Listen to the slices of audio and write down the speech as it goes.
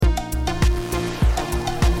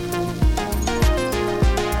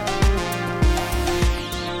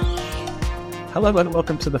Hello and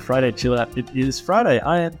welcome to the Friday Chill Out. It is Friday.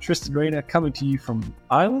 I am Tristan Reina coming to you from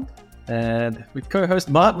Ireland and with co-host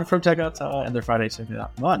Martin from Jakarta and the Friday Chill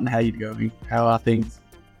Out. Martin, how you going? How are things?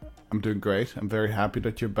 I'm doing great. I'm very happy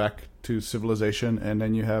that you're back to civilization and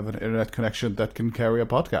then you have an internet connection that can carry a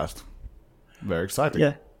podcast. Very exciting.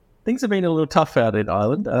 Yeah, things have been a little tough out in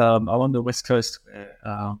Ireland. I'm on the west coast.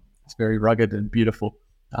 It's very rugged and beautiful.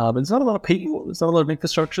 But there's not a lot of people. There's not a lot of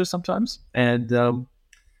infrastructure sometimes. And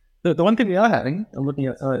the one thing we are having, I'm looking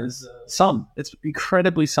at, is sun. It's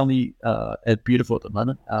incredibly sunny and beautiful at the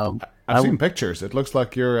moment. I've seen pictures. It looks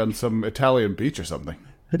like you're on some Italian beach or something.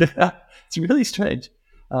 It's really strange.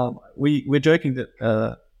 We're joking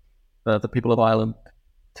that the people of Ireland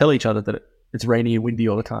tell each other that it's rainy and windy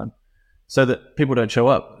all the time, so that people don't show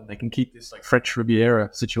up. They can keep this like French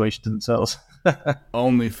Riviera situation to themselves.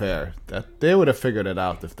 Only fair. That they would have figured it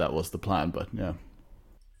out if that was the plan. But yeah,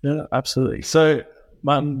 yeah, absolutely. So,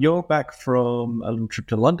 Martin, you're back from a little trip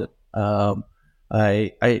to London. You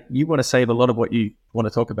want to save a lot of what you want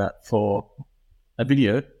to talk about for a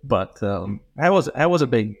video, but how was it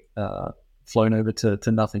being flown over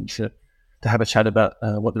to nothing to have a chat about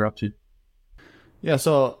what they're up to? Yeah,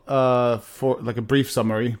 so for like a brief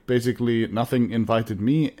summary, basically Nothing invited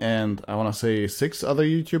me and I want to say 6 other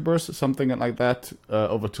YouTubers, something like that,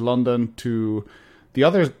 over to London to... The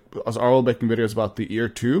others are all making videos about the Ear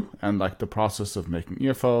 2 and like the process of making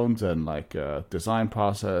earphones and like design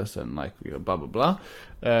process and like blah blah blah.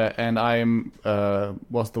 And I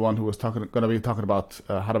was the one who was going to be talking about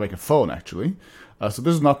how to make a phone actually. So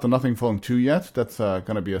this is not the Nothing Phone 2 yet. That's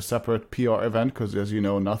going to be a separate PR event because, as you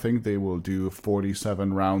know, Nothing, they will do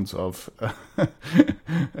 47 rounds of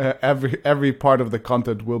every part of the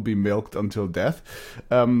content will be milked until death.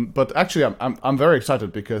 But actually, I'm very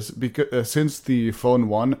excited because since the Phone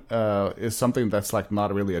 1 is something that's like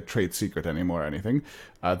not really a trade secret anymore or anything,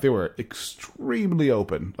 they were extremely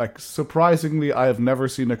open. Like surprisingly, I have never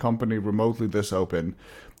seen a company remotely this open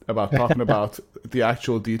about talking about the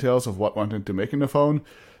actual details of what went into making the phone,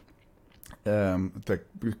 the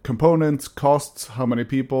components, costs, how many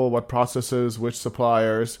people, what processes, which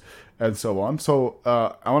suppliers, and so on. So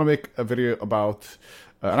I want to make a video about,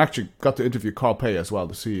 and actually got to interview Carl Pei as well,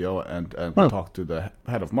 the CEO, and talk to the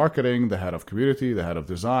head of marketing, the head of community, the head of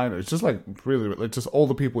design. It's just like really, it's just all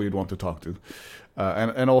the people you'd want to talk to,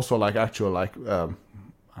 and also like actual like.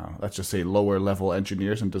 Let's just say lower level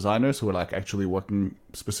engineers and designers who are like actually working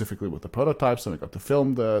specifically with the prototypes, and we got to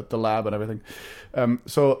film the lab and everything.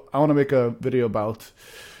 So I want to make a video about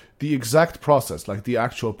the exact process, like the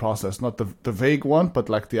actual process, not the vague one, but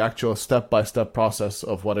like the actual step-by-step process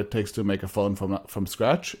of what it takes to make a phone from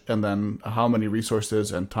scratch, and then how many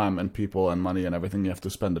resources and time and people and money and everything you have to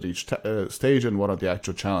spend at each stage, and what are the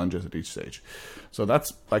actual challenges at each stage. So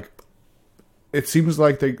that's like... It seems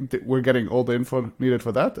like we're getting all the info needed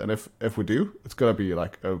for that, and if we do, it's gonna be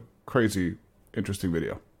like a crazy, interesting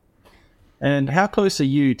video. And how close are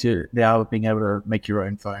you to now being able to make your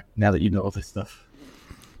own phone, now that you know all this stuff?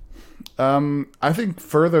 I think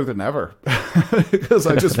further than ever, because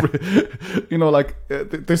I just, like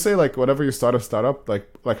they say, like whenever you start a startup,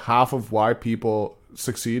 like half of why people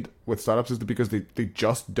succeed with startups is because they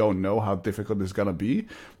just don't know how difficult it's gonna be.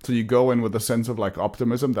 So you go in with a sense of like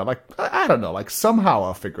optimism that like I don't know, like somehow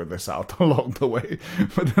I'll figure this out along the way.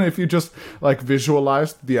 But then if you just like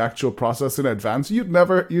visualized the actual process in advance, you'd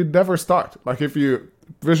never start. Like if you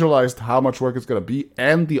visualized how much work it's gonna be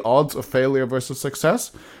and the odds of failure versus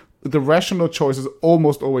success, the rational choice is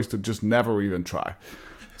almost always to just never even try.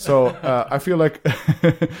 So I feel like,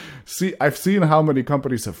 I've seen how many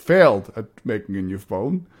companies have failed at making a new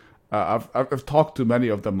phone. I've talked to many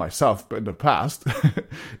of them myself in the past,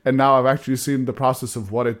 and now I've actually seen the process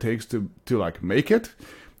of what it takes to like make it.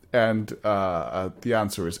 And the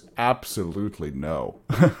answer is absolutely no,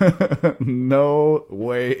 no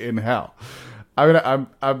way in hell. I mean,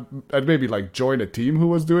 I'd maybe like join a team who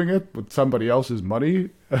was doing it with somebody else's money,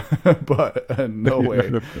 but no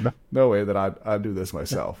way that I'd do this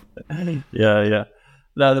myself. Yeah.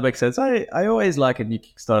 No, that makes sense. I always like a new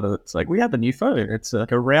Kickstarter. It's like, we have a new phone. It's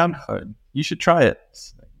like a round phone. You should try it.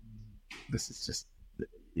 This is just,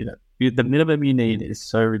 the minimum you need is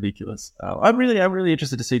so ridiculous. I'm really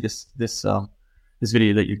interested to see this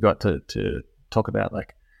video that you've got to talk about,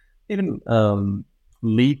 like even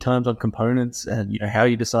lead times on components and how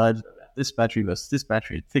you decide this battery versus this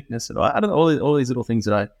battery thickness, and I don't know, all these little things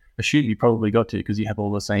that I assume you probably got to because you have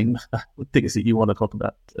all the same things that you want to talk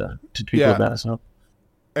about to people about as well.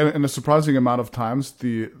 And a surprising amount of times,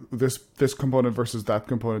 this component versus that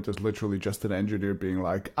component is literally just an engineer being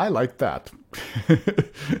like, I like that.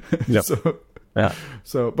 Yep.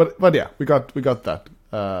 But yeah, we got that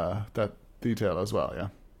detail as well. Yeah.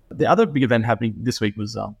 The other big event happening this week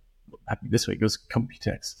was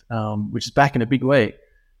Computex, which is back in a big way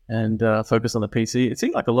and focused on the PC. It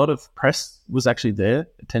seemed like a lot of press was actually there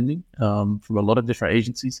attending from a lot of different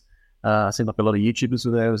agencies. It seemed like a lot of YouTubers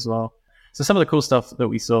were there as well. So some of the cool stuff that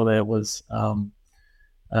we saw there was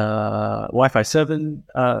Wi-Fi 7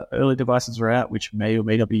 early devices were out, which may or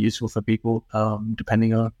may not be useful for people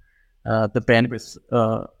depending on the bandwidth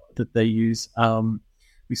that they use.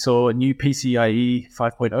 We saw a new PCIe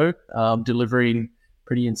 5.0 delivering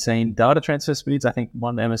pretty insane data transfer speeds. I think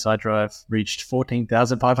one MSI drive reached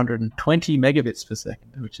 14,520 megabits per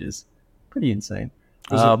second, which is pretty insane.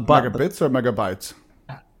 Is it megabits or megabytes?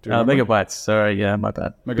 Megabytes. Sorry, yeah, my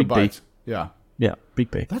bad. Megabytes. Yeah. Yeah,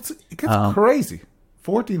 big B. It gets crazy.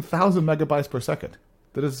 14,000 megabytes per second.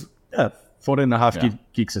 That is... Yeah, 14.5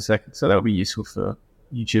 gigs a second. So that would be useful for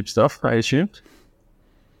YouTube stuff, I assumed.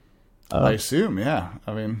 I assume, yeah.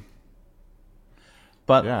 I mean...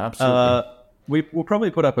 But yeah, absolutely. We'll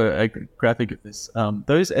probably put up a graphic of this.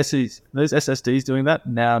 Those SSDs doing that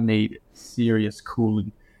now need serious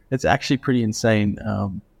cooling. It's actually pretty insane.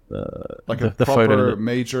 Like a proper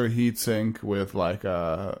major heatsink with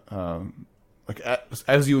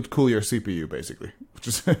as you would cool your CPU, basically,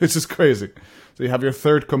 which is crazy. So you have your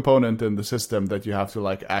third component in the system that you have to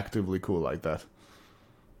actively cool like that.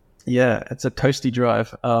 Yeah, it's a toasty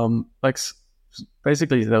drive.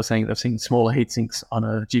 Basically, they were saying they've seen smaller heat sinks on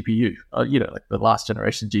a GPU. Like the last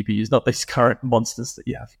generation GPUs, not these current monsters that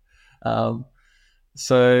you have.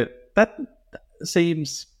 So that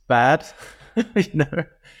seems bad.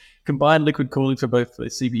 Combined liquid cooling for both the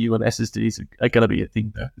CPU and SSDs are going to be a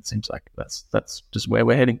thing, though. It seems like that's just where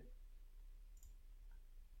we're heading.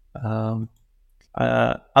 Other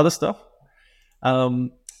stuff.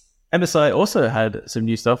 MSI also had some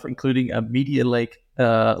new stuff, including a Media Lake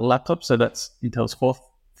laptop. So that's Intel's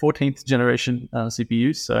 14th generation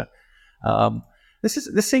CPUs. So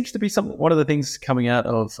this seems to be one of the things coming out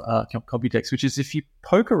of Computex, which is if you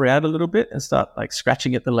poke around a little bit and start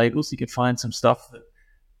scratching at the labels, you can find some stuff that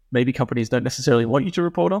maybe companies don't necessarily want you to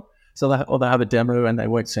report on. So they have a demo and they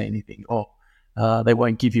won't say anything, or they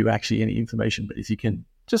won't give you actually any information. But if you can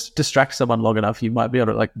just distract someone long enough, you might be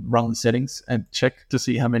able to run the settings and check to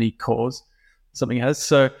see how many cores something has.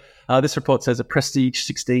 So this report says a Prestige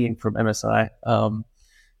 16 from MSI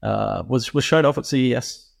was shown off at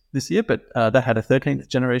CES this year, but that had a 13th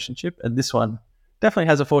generation chip, and this one definitely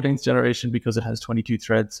has a 14th generation because it has 22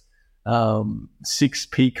 threads, 6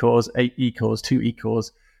 P cores, 8 E cores, 2 E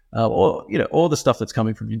cores, all the stuff that's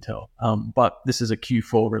coming from Intel. But this is a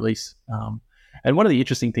Q4 release. And one of the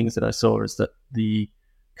interesting things that I saw is that the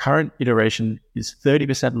current iteration is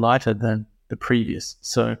 30% lighter than the previous.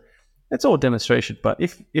 So it's all demonstration. But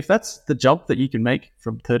if that's the jump that you can make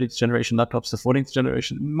from 13th generation laptops to 14th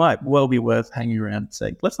generation, it might well be worth hanging around and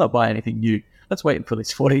saying, let's not buy anything new. Let's wait for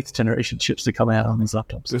these 14th generation chips to come out on these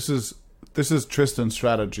laptops. This is Tristan's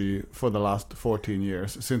strategy for the last 14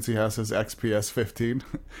 years since he has his XPS 15.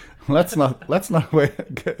 let's not wait.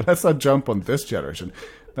 Let's not jump on this generation.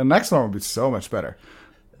 The next one will be so much better,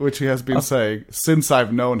 which he has been saying since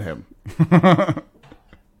I've known him.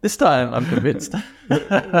 This time, I'm convinced.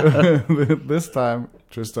 This time,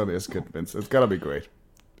 Tristan is convinced. It's gotta be great.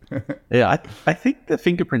 Yeah, I think the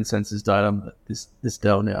fingerprint sensors died on this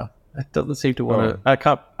Dell now. It doesn't seem to want to.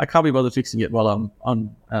 I can't be bothered fixing it while I'm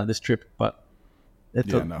on this trip, but it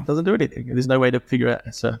doesn't do anything. There's no way to figure it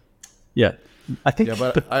out. So, yeah, I think. Yeah,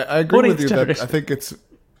 but I agree with you that I think it's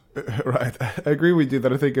right. I agree with you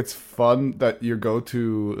that I think it's fun that you go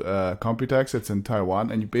to Computex. It's in Taiwan,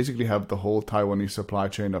 and you basically have the whole Taiwanese supply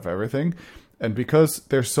chain of everything. And because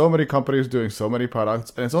there's so many companies doing so many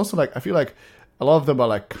products, and it's also I feel like a lot of them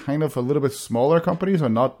are kind of a little bit smaller companies, or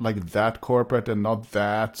not that corporate and not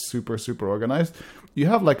that super organized. You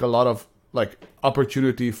have a lot of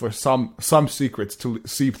opportunity for some secrets to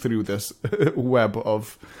seep through this web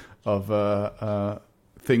of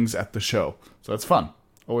things at the show. So it's fun.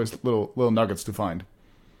 Always little nuggets to find.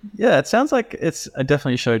 Yeah, it sounds like it's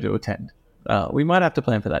definitely a show to attend. We might have to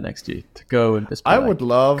plan for that next year to go and just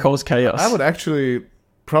cause chaos. I would actually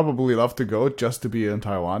probably love to go just to be in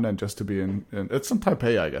Taiwan and just to be in it's in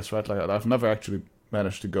Taipei, I guess, right? I've never actually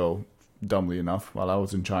managed to go, dumbly enough, while I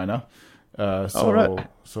was in China.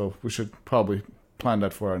 So we should probably plan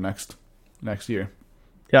that for our next year.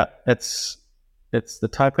 Yeah, it's the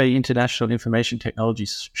Taipei International Information Technology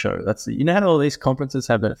Show. That's how all these conferences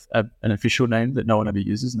have an official name that no one ever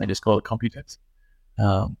uses, and they just call it Computex.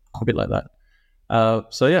 A bit like that.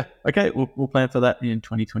 So yeah, okay, we'll plan for that in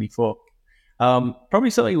 2024.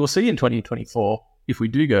 Probably something we'll see in 2024 if we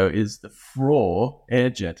do go is the FRAW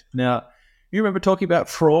Airjet. Now, you remember talking about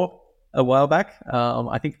FRAW a while back.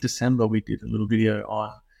 I think December we did a little video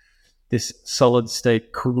on this solid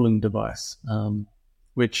state cooling device,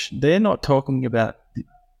 which they're not talking about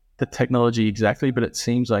the technology exactly, but it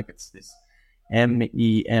seems like it's this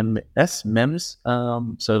MEMS,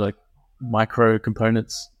 so like micro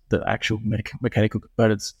components, the actual mechanical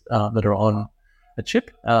components that are on a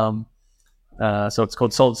chip. So it's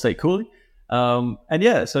called solid state cooling. And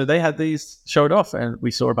yeah, so they had these showed off, and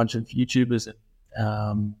we saw a bunch of YouTubers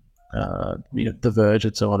and The Verge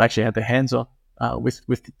and so on actually had their hands on with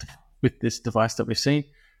this device that we've seen.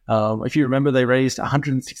 If you remember, they raised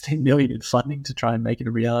 116 million in funding to try and make it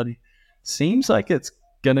a reality. Seems like it's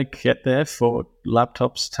gonna get there for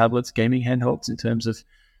laptops, tablets, gaming handhelds in terms of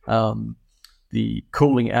the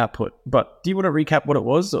cooling output. But do you want to recap what it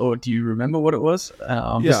was, or do you remember what it was?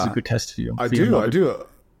 This is a good test for you. I do.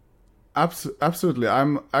 Absolutely.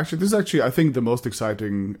 This is actually, I think, the most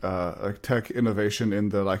exciting tech innovation in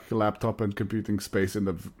the like laptop and computing space in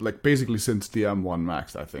the basically since the M1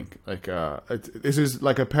 Max. I think this is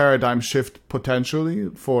like a paradigm shift potentially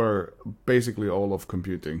for basically all of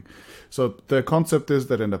computing. So the concept is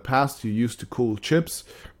that in the past you used to cool chips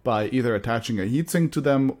by either attaching a heatsink to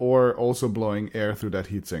them or also blowing air through that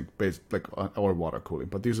heatsink, or water cooling.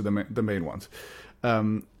 But these are the main ones.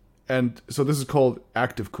 And so this is called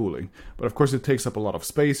active cooling. But of course, it takes up a lot of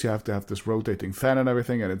space. You have to have this rotating fan and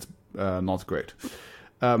everything, and it's not great.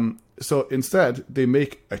 So instead, they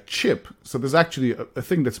make a chip. So there's actually a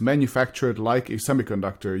thing that's manufactured like a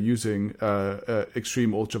semiconductor using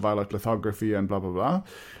extreme ultraviolet lithography and blah, blah,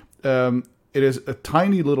 blah. It is a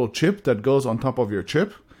tiny little chip that goes on top of your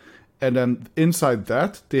chip. And then inside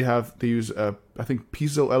that, they use I think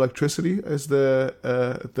piezoelectricity is the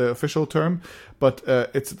official term, but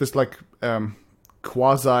it's this like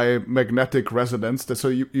quasi-magnetic resonance. So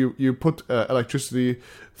you put electricity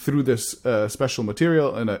through this special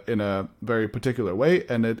material in a very particular way,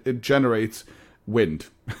 and it generates wind.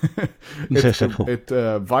 it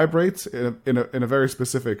vibrates in a very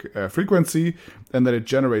specific frequency, and then it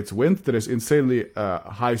generates wind that is insanely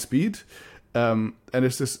high speed. And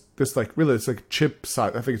it's this like really, it's like chip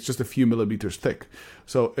size. I think it's just a few millimeters thick.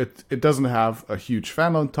 So it doesn't have a huge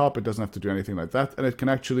fan on top. It doesn't have to do anything like that. And it can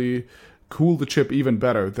actually cool the chip even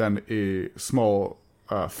better than a small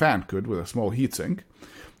fan could with a small heatsink.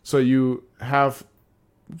 So you have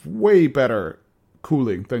way better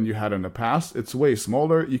cooling than you had in the past. It's way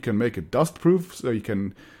smaller. You can make it dust proof. So you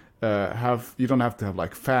can you don't have to have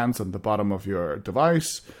like fans on the bottom of your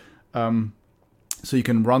device. So you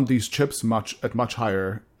can run these chips at much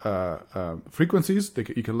higher frequencies.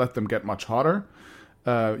 You can let them get much hotter.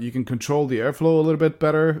 You can control the airflow a little bit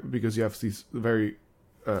better because you have these very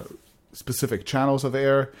specific channels of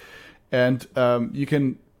air. And you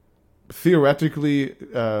can theoretically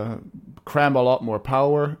cram a lot more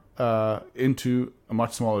power into a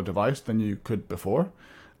much smaller device than you could before.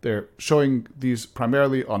 They're showing these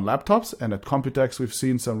primarily on laptops, and at Computex we've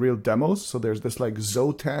seen some real demos. So there's this like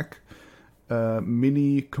Zotac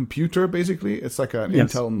mini computer, basically. It's like an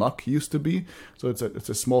Intel NUC used to be. So it's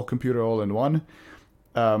a small computer all in one.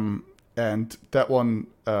 And that one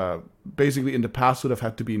basically in the past would have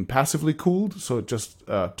had to be passively cooled, so just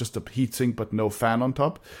a heatsink but no fan on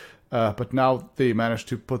top. But now they managed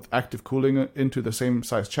to put active cooling into the same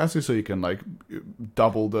size chassis, so you can like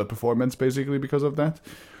double the performance basically because of that.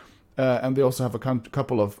 And they also have a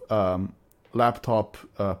couple of laptop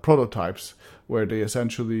prototypes where they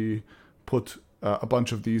essentially put a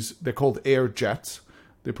bunch of these. They're called air jets.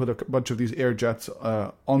 They put a bunch of these air jets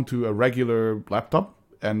onto a regular laptop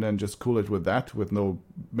and then just cool it with that with no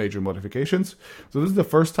major modifications. So this is the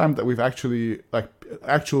first time that we've actually, like,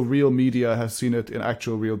 actual real media has seen it in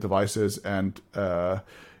actual real devices, and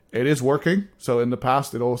it is working. So in the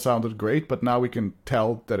past it all sounded great, but now we can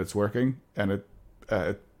tell that it's working, and it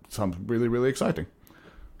sounds really, really exciting.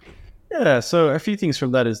 Yeah, so a few things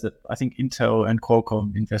from that is that I think Intel and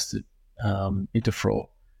Qualcomm invested into Fraud.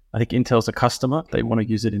 I think Intel's a customer. They want to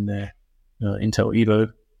use it in their Intel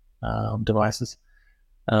Evo devices.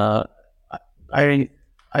 I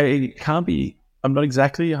can't be, I'm not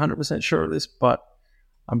exactly 100% sure of this, but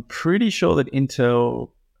I'm pretty sure that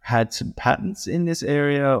Intel had some patents in this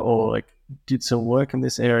area, or like did some work in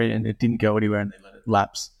this area, and it didn't go anywhere and they let it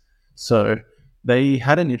lapse. So they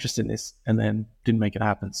had an interest in this and then didn't make it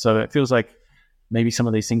happen. So it feels like maybe some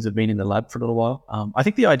of these things have been in the lab for a little while. I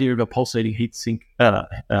think the idea of a pulsating heat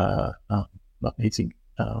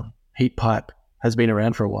pipe has been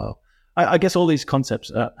around for a while. I guess all these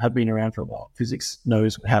concepts have been around for a while. Physics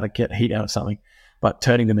knows how to get heat out of something, but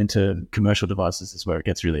turning them into commercial devices is where it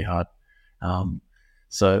gets really hard. But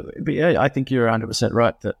yeah, I think you're 100%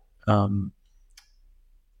 right that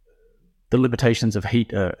the limitations of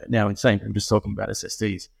heat are now insane. I'm just talking about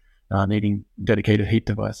SSDs needing dedicated heat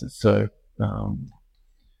devices. So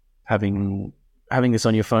having this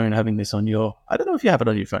on your phone, having this on your, I don't know if you have it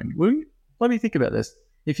on your phone. Let me think about this.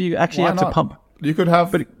 If you actually have to pump, you could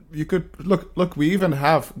have, but you could look. We even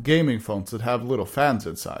have gaming phones that have little fans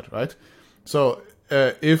inside, right? So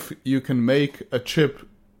if you can make a chip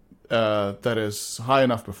that is high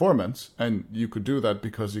enough performance, and you could do that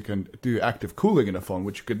because you can do active cooling in a phone,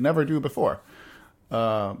 which you could never do before.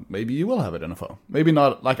 Maybe you will have it in a phone. Maybe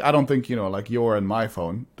not. Like, I don't think, like your and my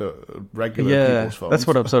phone, the regular people's phones. That's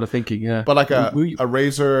what I'm sort of thinking. Yeah, but like a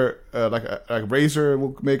Razer, like a Razer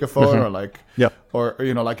will make a phone, or like or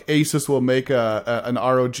like Asus will make an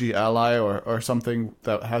ROG Ally or something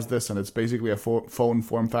that has this, and it's basically a phone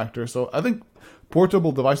form factor. So I think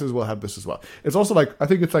portable devices will have this as well. It's also like, I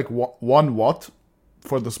think it's like 1 watt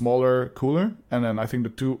for the smaller cooler, and then I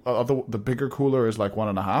think the bigger cooler is like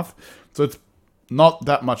 1.5. So it's not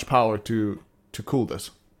that much power to cool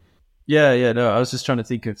this. Yeah, no, I was just trying to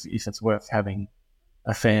think if it's worth having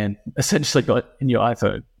a fan essentially in your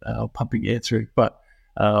iPhone pumping air through. But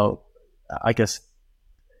I guess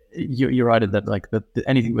you're right in that, like,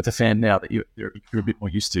 anything with a fan now that you're a bit more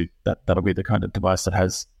used to, that'll be the kind of device that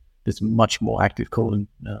has this much more active cooling,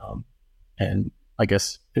 and I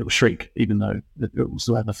guess it'll shrink even though it will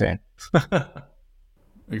still have a fan.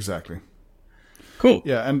 Exactly. Cool.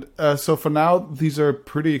 Yeah, and so for now, these are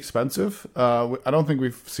pretty expensive. I don't think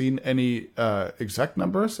we've seen any exact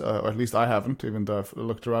numbers, or at least I haven't, even though I've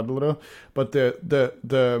looked around a little. But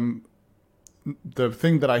the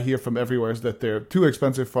thing that I hear from everywhere is that they're too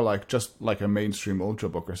expensive for just like a mainstream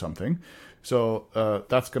ultrabook or something. So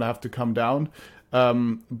that's gonna have to come down.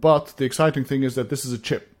 But the exciting thing is that this is a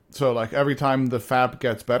chip. So like every time the fab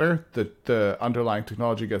gets better, the underlying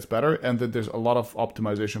technology gets better, and that there's a lot of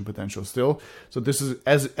optimization potential still. So this is,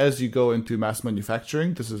 as you go into mass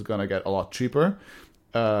manufacturing, this is going to get a lot cheaper.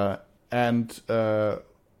 And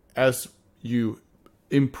as you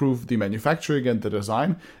improve the manufacturing and the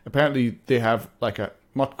design, apparently they have like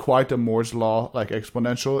not quite a Moore's law, like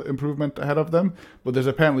exponential improvement ahead of them, but there's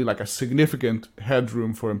apparently like a significant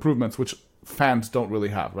headroom for improvements, which fans don't really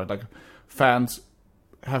have, right? Like fans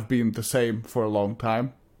have been the same for a long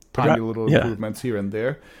time, tiny little improvements here and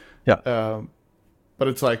there. Yeah. But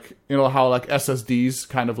it's like, how like SSDs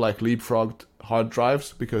kind of like leapfrogged hard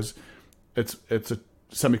drives because it's a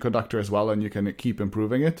semiconductor as well, and you can keep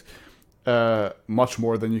improving it much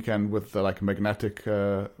more than you can with the like magnetic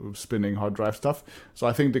spinning hard drive stuff. So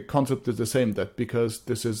I think the concept is the same, that because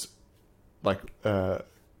this is like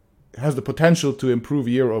has the potential to improve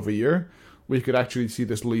year over year, we could actually see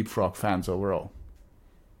this leapfrog fans overall.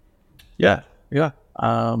 Yeah.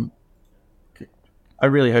 I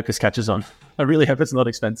really hope this catches on. I really hope it's not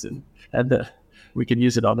expensive, and we can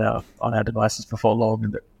use it on our devices before long,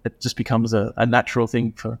 and it just becomes a natural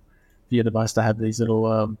thing for your device to have these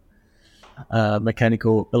little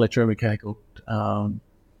electromechanical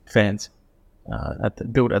fans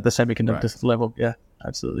built at the semiconductor level. Yeah,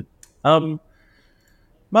 absolutely.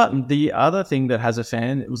 Martin, the other thing that has a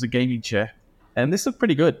fan, it was a gaming chair, and this looked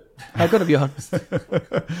pretty good. I've got to be honest.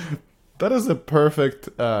 That is a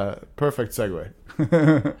perfect segue.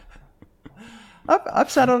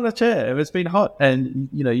 I've sat on a chair. It's been hot, and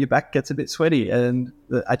your back gets a bit sweaty. And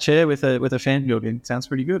a chair with a fan built in sounds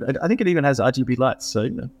pretty good. I think it even has RGB lights. So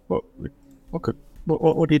what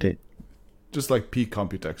do you do? Just like peak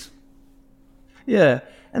Computex. Yeah,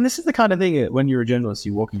 and this is the kind of thing when you're a journalist,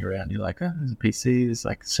 you're walking around, you're like, oh, there's a PC, there's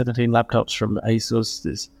like 17 laptops from Asus.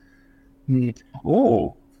 There's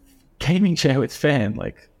gaming chair with fan.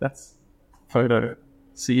 Like that's photo.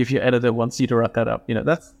 See if your editor wants you to write that up.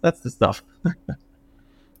 That's the stuff.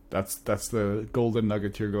 That's the golden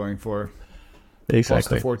nugget you're going for.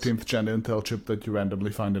 Exactly. Plus the 14th gen Intel chip that you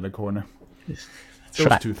randomly find in a corner.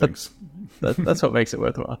 Those two things. That's what makes it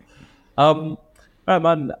worthwhile. All right,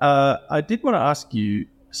 Martin. I did want to ask you.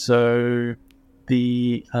 So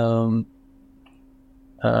the 1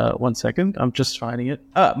 second. I'm just finding it.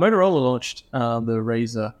 Motorola launched the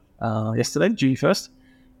Razr yesterday, June 1st.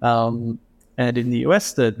 And in the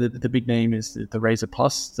US, the big name is the Razr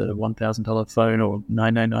Plus, the $1,000 phone or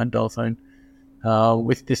 $999 phone,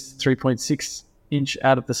 with this 3.6-inch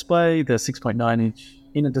out-of display, the 6.9-inch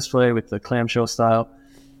inner display with the clamshell style,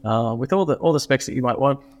 with all the specs that you might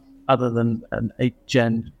want, other than an 8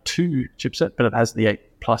 Gen 2 chipset, but it has the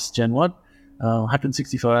 8 Plus Gen 1,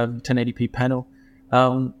 165 1080p panel,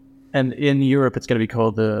 and in Europe it's going to be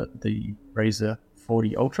called the Razr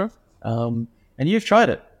 40 Ultra, and you've tried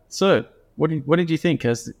it, so. What did you think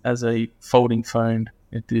as a folding phone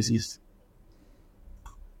enthusiast?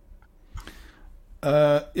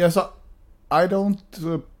 So I don't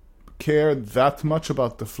care that much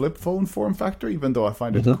about the flip phone form factor, even though I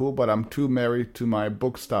find it cool. But I'm too married to my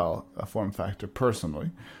book style form factor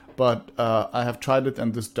personally. But I have tried it,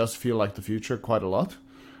 and this does feel like the future quite a lot.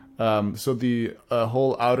 So the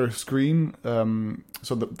whole outer screen.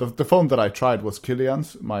 So the phone that I tried was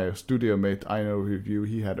Kilian's, my studio mate. I know review.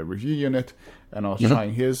 He had a review unit, and I was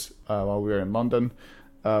trying his while we were in London.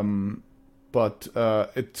 But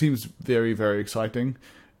it seems very, very exciting.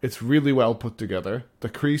 It's really well put together. The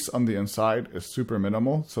crease on the inside is super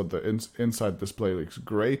minimal, so the inside display looks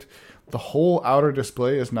great. The whole outer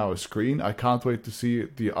display is now a screen. I can't wait to see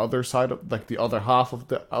the other side, like the other half of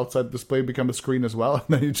the outside display become a screen as well. And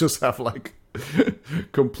then you just have like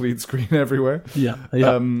complete screen everywhere. Yeah.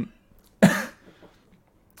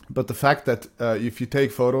 But the fact that if you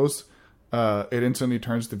take photos, it instantly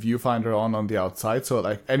turns the viewfinder on the outside. So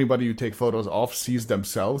like anybody you take photos of sees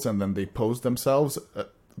themselves and then they pose themselves.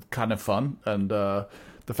 Kind of fun. And the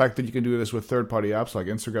fact that you can do this with third-party apps like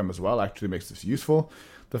Instagram as well actually makes this useful.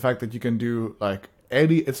 The fact that you can do like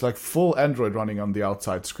it's like full Android running on the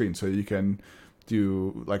outside screen. So you can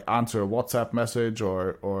do like answer a WhatsApp message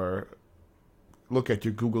or look at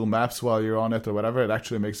your Google Maps while you're on it or whatever. It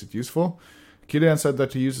actually makes it useful. Kilian said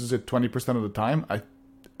that he uses it 20% of the time. I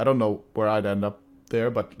don't know where I'd end up there,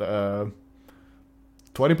 but 20%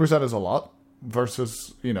 is a lot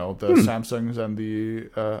versus, the Samsungs and the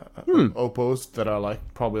Oppos that are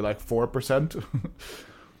like probably like 4%.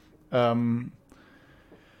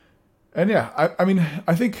 And yeah, I mean,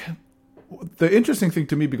 I think the interesting thing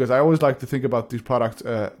to me, because I always like to think about these products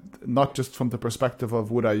not just from the perspective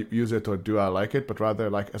of would I use it or do I like it, but rather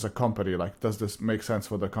like as a company, like does this make sense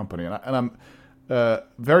for the company? And I'm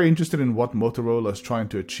very interested in what Motorola is trying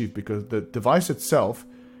to achieve, because the device itself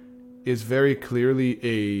is very clearly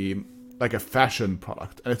a fashion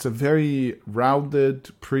product, and it's a very rounded,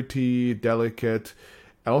 pretty, delicate,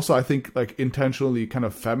 and also I think like intentionally kind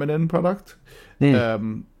of feminine product.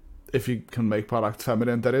 If you can make product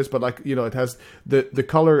feminine, that is. But like, it has the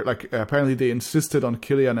color, like apparently they insisted on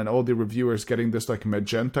Kilian and all the reviewers getting this like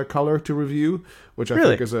magenta color to review, which I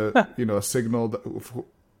think is a a signal that,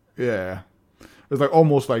 yeah. It's like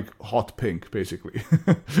almost like hot pink, basically.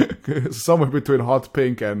 Somewhere between hot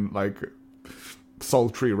pink and like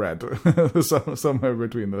sultry red. Somewhere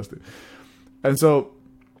between those two. And so,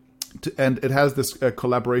 and it has this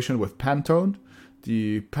collaboration with Pantone.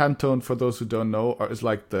 The Pantone, for those who don't know, is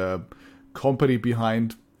like the company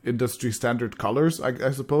behind industry standard colors,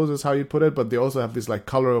 I suppose is how you'd put it. But they also have this like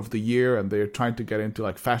color of the year, and they're trying to get into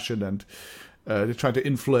like fashion, and they're trying to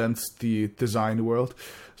influence the design world.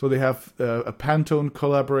 So they have a Pantone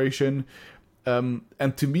collaboration. And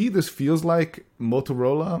to me, this feels like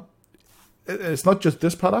Motorola. It's not just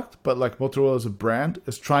this product, but like Motorola as a brand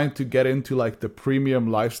is trying to get into like the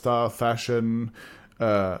premium lifestyle fashion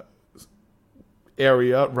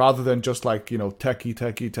area, rather than just like,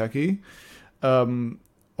 techie.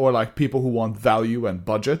 Or like people who want value and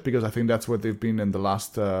budget, because I think that's what they've been in the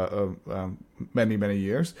last many, many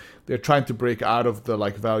years. They're trying to break out of the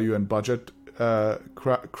like value and budget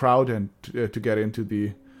crowd and to get into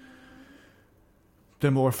the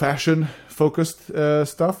more fashion focused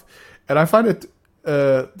stuff. And I find it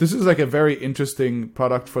this is like a very interesting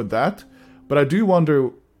product for that. But I do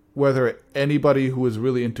wonder whether anybody who is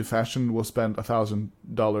really into fashion will spend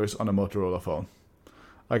 $1,000 on a Motorola phone.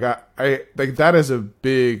 Like I like that is a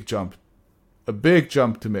big jump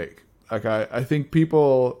to make. Like I think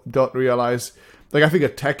people don't realize. Like I think a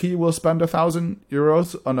techie will spend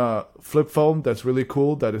 €1,000 on a flip phone that's really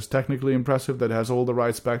cool, that is technically impressive, that has all the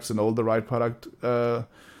right specs and all the right product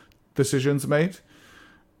decisions made.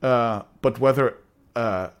 But whether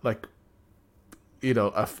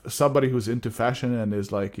somebody who's into fashion and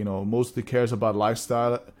is like mostly cares about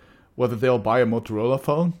lifestyle, whether they'll buy a Motorola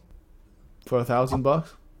phone for $1,000.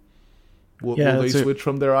 Will they switch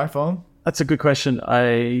from their iPhone? That's a good question.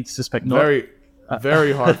 I suspect not. Very,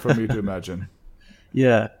 very hard for me to imagine.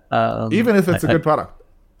 Yeah. Even if it's a good product,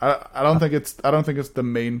 I don't think it's the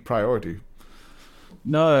main priority.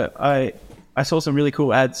 No, I saw some really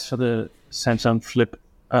cool ads for the Samsung Flip,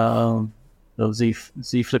 the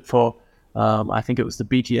Z Flip 4. I think it was the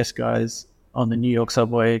BTS guys on the New York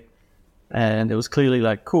subway, and it was clearly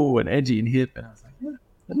like cool and edgy and hip. And I was like, yeah,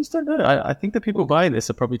 I just don't know. I think the people buying this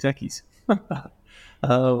are probably techies.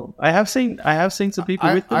 I have seen some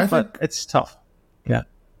people with them, but it's tough. Yeah.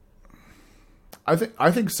 I think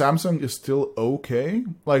Samsung is still okay.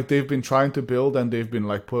 Like they've been trying to build, and they've been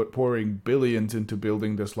like pouring billions into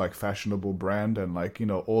building this like fashionable brand, and like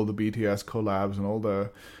all the BTS collabs and all the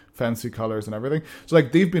fancy colors and everything. So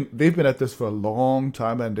like they've been at this for a long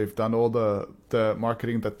time, and they've done all the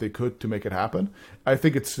marketing that they could to make it happen. I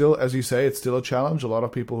think it's still, as you say, it's still a challenge. A lot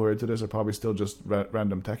of people who are into this are probably still just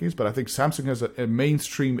random techies, but I think Samsung has a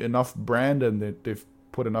mainstream enough brand, and they've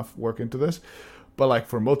put enough work into this. But like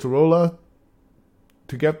for Motorola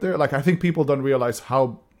to get there, like I think people don't realize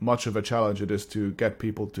how much of a challenge it is to get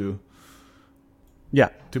people to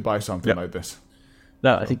buy something like this.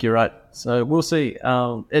 No, I think you're right. So we'll see.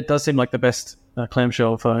 It does seem like the best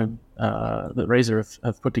clamshell phone that Razer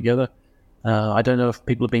have put together. I don't know if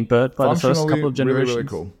people have been burnt by the first couple of generations. Really, really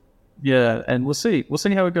cool. Yeah, and we'll see. We'll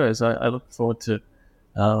see how it goes. I look forward to.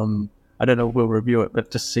 I don't know if we'll review it,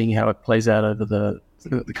 but just seeing how it plays out over the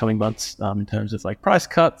coming months in terms of like price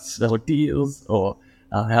cuts or deals, or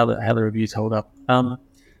how the reviews hold up.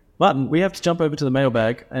 Martin, we have to jump over to the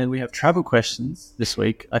mailbag, and we have travel questions this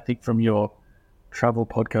week. I think from your travel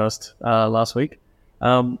podcast last week.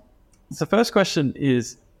 So first question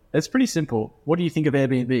is, it's pretty simple. What do you think of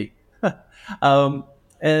Airbnb?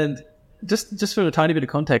 And just for a tiny bit of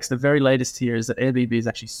context, the very latest here is that Airbnb has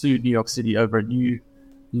actually sued New York City over a new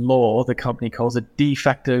law the company calls a de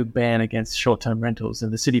facto ban against short-term rentals,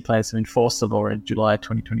 and the city plans to enforce the law in July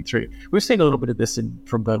 2023. We've seen a little bit of this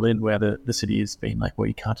from Berlin, where the city has been like, well,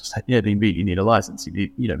 you can't just have Airbnb, you need a license, you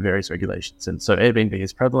need various regulations. And so Airbnb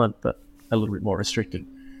is prevalent, but a little bit more restricted.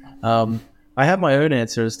 I have my own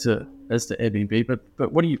answer as to Airbnb,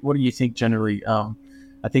 but what do you think generally?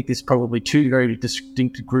 I think there's probably two very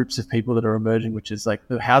distinct groups of people that are emerging, which is like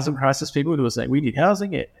the housing crisis people who are saying we need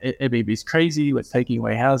housing. Airbnb is crazy. It's taking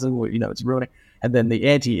away housing. It's ruining. And then the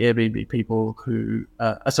anti-Airbnb people who,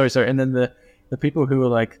 and then the people who are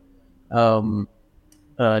like NIMBYs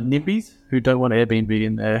who don't want Airbnb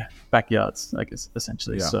in their backyards, I guess,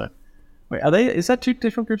 essentially. Yeah. So, wait, is that two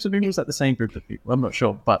different groups of people? Or is that the same group of people? I'm not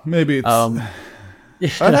sure, but maybe it's.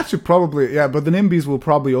 I'd actually probably, but the NIMBYs will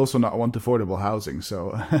probably also not want affordable housing,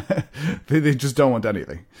 so they just don't want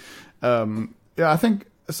anything. I think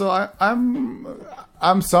so. I'm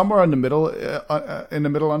somewhere in the middle on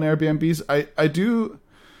Airbnbs. I do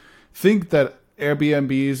think that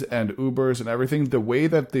Airbnbs and Ubers and everything, the way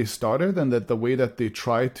that they started and that the way that they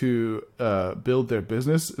try to build their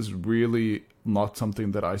business is really not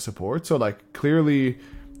something that I support. So like clearly,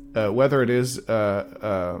 whether it is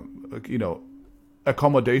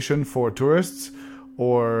accommodation for tourists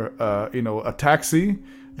or a taxi,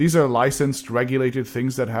 these are licensed, regulated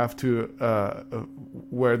things that have to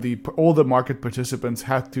where all the market participants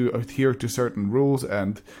had to adhere to certain rules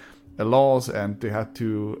and laws, and they had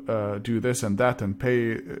to do this and that and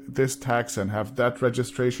pay this tax and have that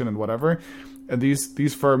registration and whatever. And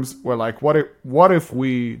these firms were like, what if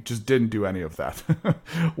we just didn't do any of that?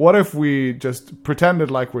 What if we just pretended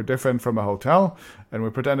like we're different from a hotel, and we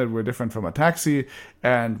pretended we're different from a taxi,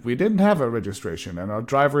 and we didn't have a registration, and our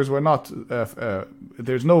drivers were not.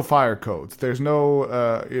 There's no fire codes. There's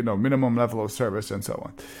no minimum level of service, and so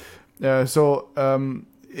on.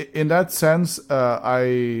 In that sense,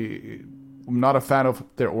 I'm not a fan of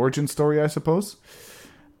their origin story, I suppose.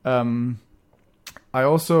 I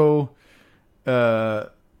also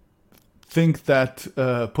think that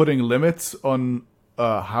putting limits on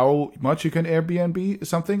how much you can Airbnb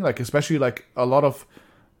something, like especially like in a lot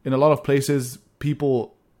of places,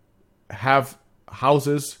 people have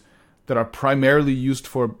houses that are primarily used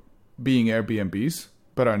for being Airbnbs,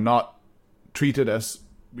 but are not treated as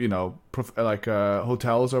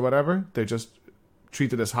hotels or whatever. They're just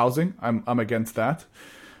treated as housing. I'm against that.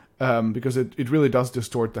 Because it really does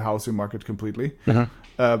distort the housing market completely. Uh-huh.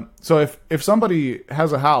 So if somebody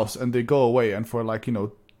has a house and they go away and for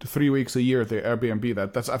 3 weeks a year they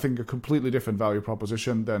Airbnb that's I think a completely different value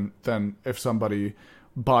proposition than if somebody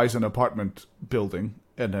buys an apartment building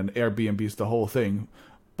and then Airbnbs the whole thing,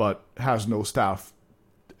 but has no staff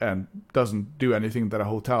and doesn't do anything that a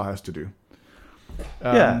hotel has to do.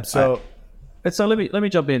 So let me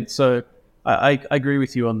jump in. So I agree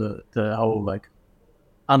with you on the whole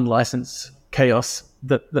unlicensed chaos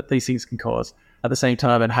that these things can cause. At the same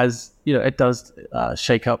time, it does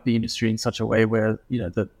shake up the industry in such a way where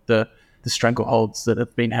the strangleholds that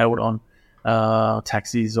have been held on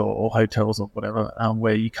taxis or hotels or whatever,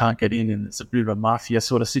 where you can't get in, and it's a bit of a mafia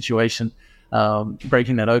sort of situation.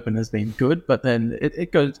 Breaking that open has been good, but then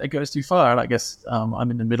it goes too far. And I guess I'm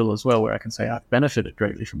in the middle as well, where I can say I've benefited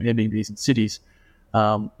greatly from Airbnbs in cities,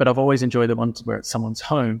 but I've always enjoyed the ones where it's someone's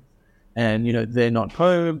home. and they're not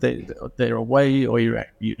home, they're away, or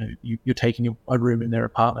you're taking a room in their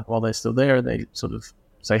apartment while they're still there, and they sort of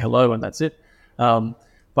say hello and that's it.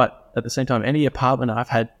 But at the same time, any apartment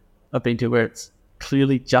I've been to where it's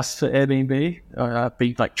clearly just for Airbnb, I've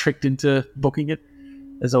been like tricked into booking it,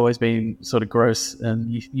 has always been sort of gross,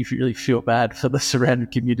 and you really feel bad for the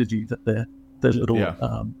surrounding community that the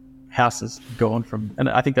little houses go on from. And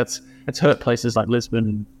I think it's hurt places like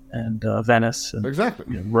Lisbon and Venice and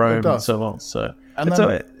exactly Rome and so on. So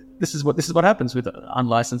this is what happens with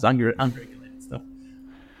unlicensed, unregulated stuff.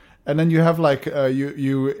 And then you have like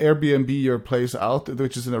you Airbnb your place out,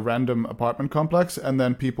 which is in a random apartment complex, and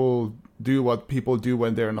then people do what people do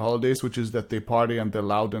when they're on holidays, which is that they party and they're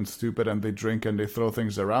loud and stupid and they drink and they throw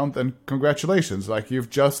things around. And congratulations, like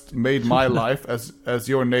you've just made my life as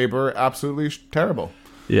your neighbor absolutely terrible.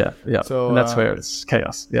 Yeah. So and that's where it's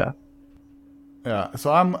chaos. Yeah.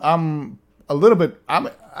 So I'm a little bit.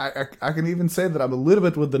 I can even say that I'm a little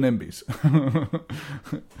bit with the NIMBYs.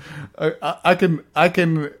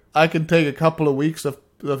 I can take a couple of weeks of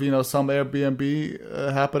some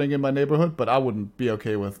Airbnb happening in my neighborhood, but I wouldn't be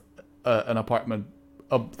okay with an apartment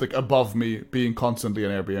like above me being constantly an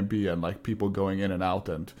Airbnb and like people going in and out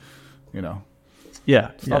and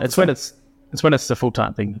It's when it's a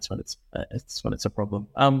full-time thing. It's when it's a problem.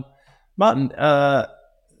 Martin,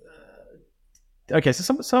 okay,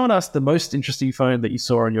 so someone asked the most interesting phone that you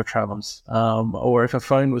saw on your travels, or if a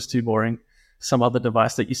phone was too boring, some other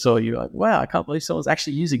device that you saw, you're like, wow, I can't believe someone's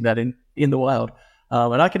actually using that in the wild.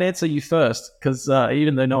 And I can answer you first, because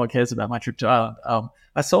even though no one cares about my trip to Ireland,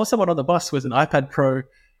 I saw someone on the bus with an iPad Pro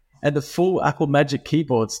and the full Apple Magic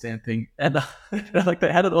keyboard stand thing, and like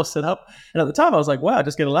they had it all set up. And at the time, I was like, "Wow,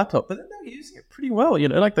 just get a laptop." But then they were using it pretty well,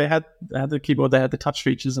 like they had the keyboard, they had the touch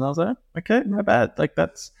features, and I was like, "Okay, not bad." Like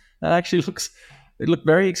that actually it looked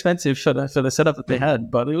very expensive for the setup that they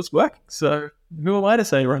had, but it was working. So who am I to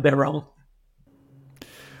say they're wrong?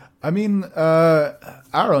 I mean,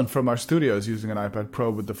 Aaron from our studio is using an iPad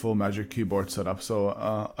Pro with the full Magic Keyboard setup,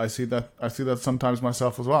 so I see that sometimes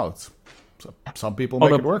myself as well. Some people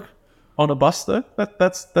make it work. On a bus, though,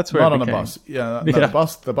 that's where not on a bus. Yeah, no,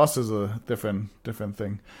 the bus is a different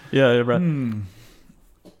thing. Yeah, you're right.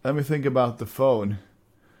 Let me think about the phone.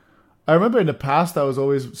 I remember in the past, I was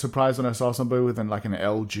always surprised when I saw somebody with an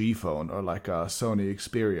LG phone or like a Sony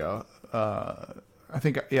Xperia. I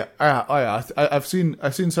think, I've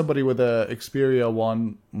seen somebody with a Xperia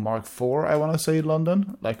 1 Mark IV, I want to say, in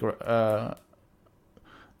London. Like, that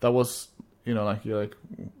was, you're like,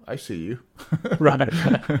 I see you. Right.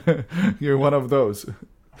 You're one of those.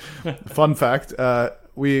 Fun fact,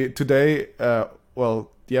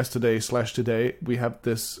 yesterday/today, we have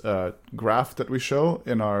this graph that we show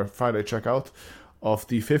in our Friday checkout of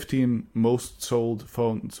the 15 most sold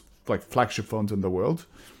phones, like flagship phones in the world.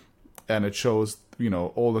 And it shows,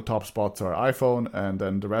 all the top spots are iPhone, and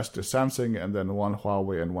then the rest is Samsung, and then one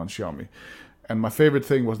Huawei and one Xiaomi. And my favorite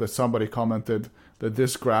thing was that somebody commented that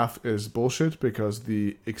this graph is bullshit because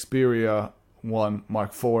the Xperia 1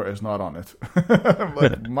 Mark IV is not on it. I'm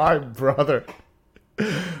like, my brother.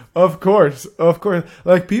 Of course.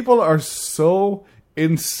 Like, people are so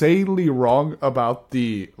insanely wrong about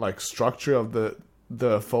the structure of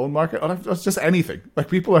the phone market. Or it's just anything. Like,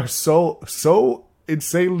 people are so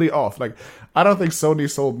insanely off. Like, I don't think Sony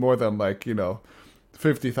sold more than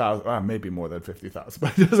 50,000, maybe more than 50,000,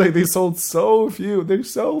 but just like they sold so few. They're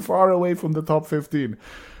so far away from the top 15.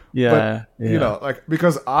 Yeah, but,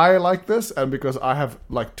 because I like this, and because I have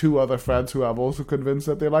two other friends who have also convinced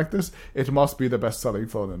that they like this, it must be the best-selling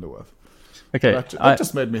phone in the world. Okay, that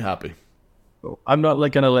just made me happy. I'm not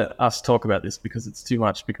going to let us talk about this because it's too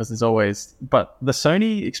much. Because there's always, but the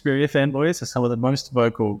Sony Xperia fanboys are some of the most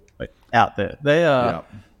vocal out there. They are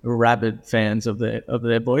rabid fans of their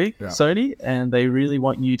boy Sony, and they really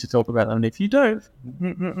want you to talk about them. And if you don't,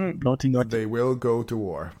 naughty. They will go to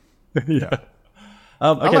war. Yeah.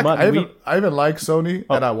 Okay, Martin, I even like Sony,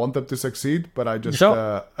 and I want them to succeed, but I just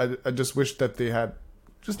I just wish that they had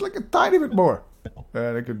just a tiny bit more,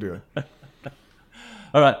 and they could do it.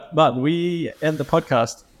 All right, Martin, we end the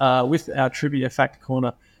podcast with our Trivia Fact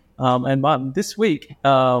Corner. And Martin, this week,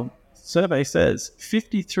 survey says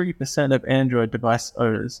 53% of Android device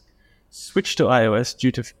owners switched to iOS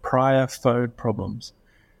due to prior phone problems,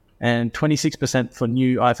 and 26% for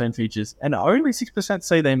new iPhone features. And only 6%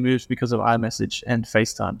 say they moved because of iMessage and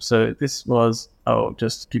FaceTime. So this was,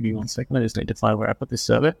 just give me 1 second. I just need to find where I put this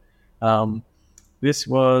survey. This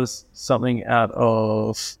was something out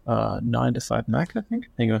of 9 to 5 Mac, I think.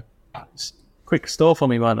 Hang on. Quick stall for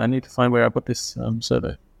me, man. I need to find where I put this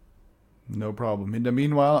survey. No problem. In the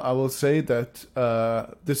meanwhile, I will say that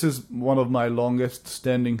this is one of my longest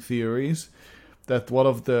standing theories. That one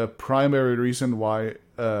of the primary reasons why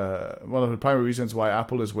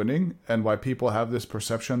Apple is winning and why people have this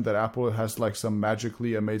perception that Apple has like some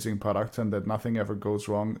magically amazing products and that nothing ever goes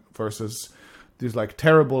wrong versus these like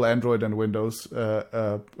terrible Android and Windows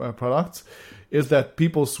products is that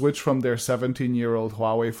people switch from their 17-year-old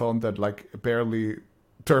Huawei phone that like barely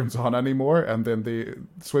turns on anymore, and then they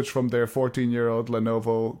switch from their 14-year-old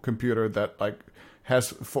Lenovo computer that like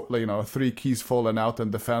has 3 keys fallen out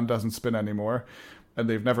and the fan doesn't spin anymore, and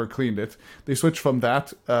they've never cleaned it. They switch from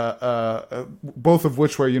that, both of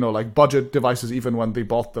which were like budget devices even when they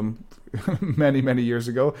bought them many years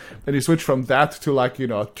ago. Then you switch from that to like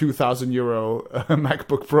a 2,000 euro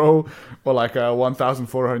MacBook Pro or like a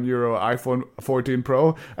 1,400 euro iPhone 14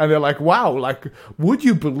 Pro, and they're like, wow, like would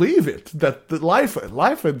you believe it that the life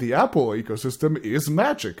in the Apple ecosystem is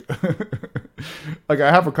magic? Like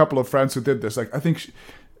I have a couple of friends who did this. Like I think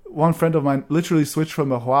one friend of mine literally switched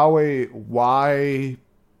from a Huawei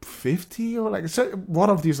Y50 or like one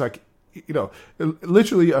of these like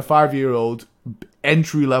literally a 5-year-old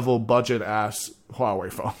entry-level budget-ass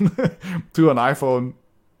Huawei phone to an iPhone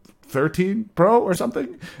 13 Pro or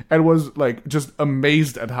something, and was like just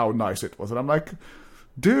amazed at how nice it was. And I'm like,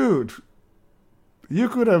 dude, you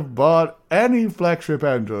could have bought any flagship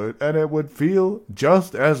Android and it would feel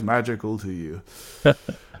just as magical to you.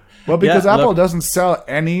 Well, because Apple doesn't sell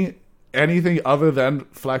anything other than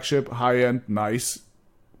flagship, high-end, nice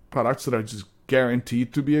products that are just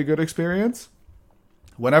guaranteed to be a good experience.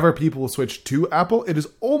 Whenever people switch to Apple, it is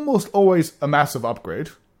almost always a massive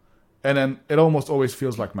upgrade, and then it almost always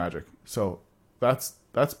feels like magic. So that's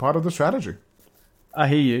part of the strategy. I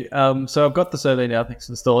hear you. So I've got the survey now. Thanks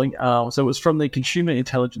for installing. So it was from the Consumer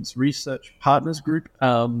Intelligence Research Partners Group,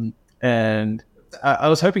 and I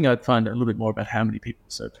was hoping I'd find a little bit more about how many people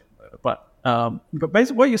surveyed. But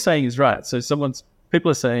basically, what you're saying is right. So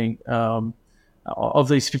people are saying of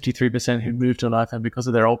these 53% who moved to an iPhone because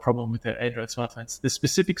of their old problem with their Android smartphones, the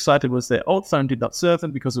specific cited was their old phone did not serve them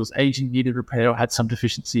because it was aging, needed repair, or had some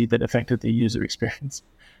deficiency that affected their user experience.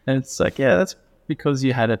 And it's like, yeah, that's because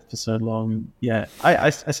you had it for so long. Yeah, I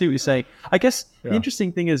see what you're saying. I guess the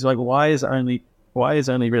interesting thing is like, why is only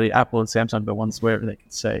really Apple and Samsung the ones where they can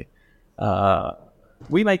say,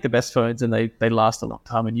 we make the best phones and they last a long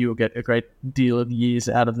time, and you will get a great deal of years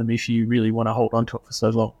out of them if you really want to hold on to it for so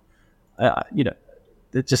long.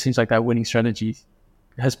 It just seems like that winning strategy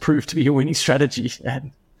has proved to be a winning strategy,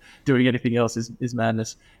 and doing anything else is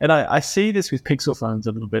madness. And I see this with Pixel phones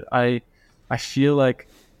a little bit. I feel like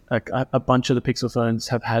a bunch of the Pixel phones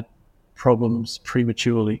have had problems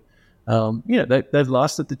prematurely. They've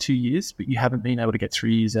lasted the 2 years, but you haven't been able to get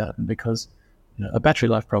 3 years out of them because a battery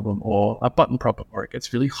life problem or a button problem, or it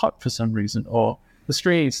gets really hot for some reason, or the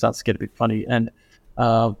screen starts to get a bit funny. And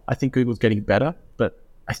I think Google's getting better, but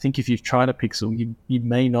I think if you've tried a Pixel, you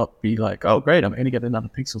may not be like, oh great, I'm going to get another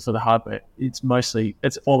Pixel for the hardware. It's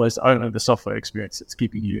almost only the software experience that's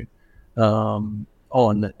keeping you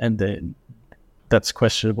on, and then that's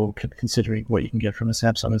questionable considering what you can get from a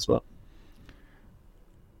Samsung as well.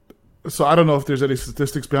 So I don't know if there's any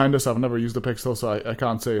statistics behind this. I've never used a Pixel, so I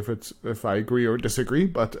can't say if I agree or disagree.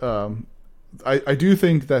 But I do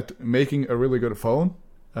think that making a really good phone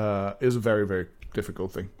is a very, very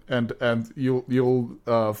difficult thing, and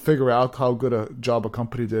you'll figure out how good a job a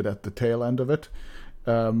company did at the tail end of it.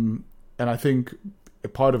 And I think a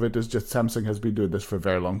part of it is just Samsung has been doing this for a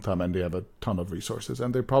very long time, and they have a ton of resources,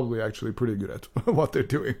 and they're probably actually pretty good at what they're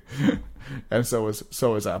doing. And so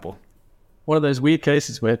is Apple. One of those weird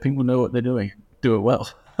cases where people know what they're doing, do it well.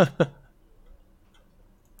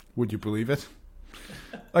 Would you believe it?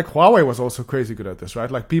 Like Huawei was also crazy good at this, right?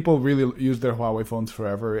 Like people really used their Huawei phones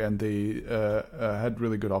forever, and they had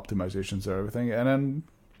really good optimizations and everything. And then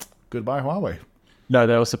goodbye Huawei. No,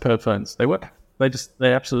 they were superb phones. They were.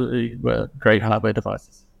 They absolutely were great hardware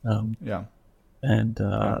devices. Yeah. And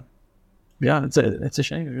it's a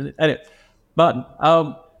shame, really. Anyway,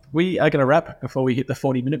 Martin, we are going to wrap before we hit the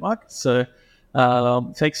 40-minute mark. So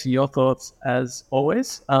thanks for your thoughts as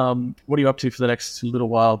always. What are you up to for the next little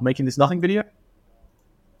while? Making this nothing video?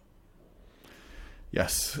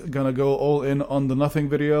 Yes, gonna go all in on the nothing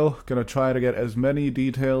video. Gonna try to get as many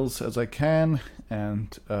details as I can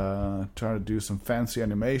and try to do some fancy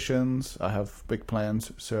animations. I have big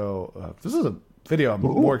plans. So this is a video I'm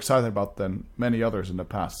more excited about than many others in the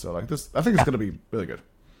past. So like this, I think it's gonna be really good.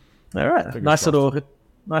 All right, nice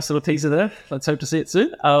little teaser there. Let's hope to see it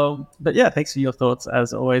soon. But yeah, thanks for your thoughts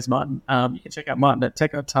as always, Martin. You can check out Martin at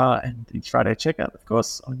TechOtar and each Friday Checkout, of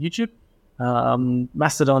course, on YouTube.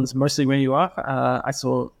 Mastodon's mostly where you are. I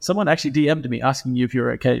saw someone actually DM'd me asking you if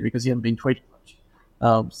you're okay because you haven't been tweeting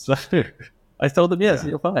much. So I told them, yes,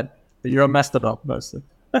 you're fine. But you're on Mastodon mostly.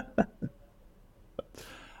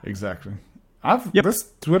 Exactly. Yep.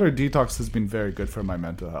 This Twitter detox has been very good for my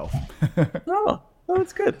mental health. Oh,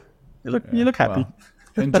 that's good. You look happy.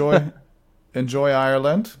 Well, enjoy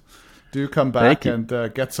Ireland. Do come back and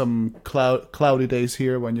get some cloudy days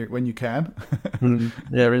here when you can.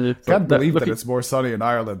 Yeah, really. Can't believe that it's more sunny in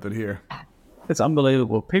Ireland than here. It's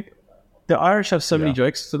unbelievable. The Irish have so many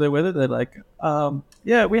jokes to their weather. They're like,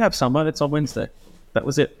 yeah, we have summer. It's on Wednesday. That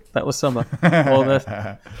was it. That was summer.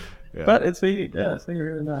 But it's been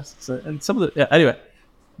really nice. So, and some of the anyway,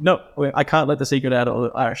 no, I can't let the secret out, or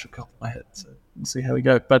the Irish will come to my head. So we'll see how we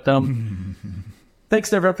go. But thanks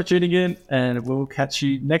to everyone for tuning in, and we'll catch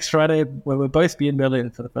you next Friday where we'll both be in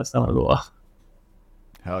Berlin for the first time in a while.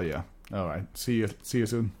 Hell yeah! All right, see you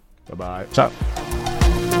soon. Bye bye.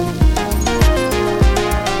 Ciao.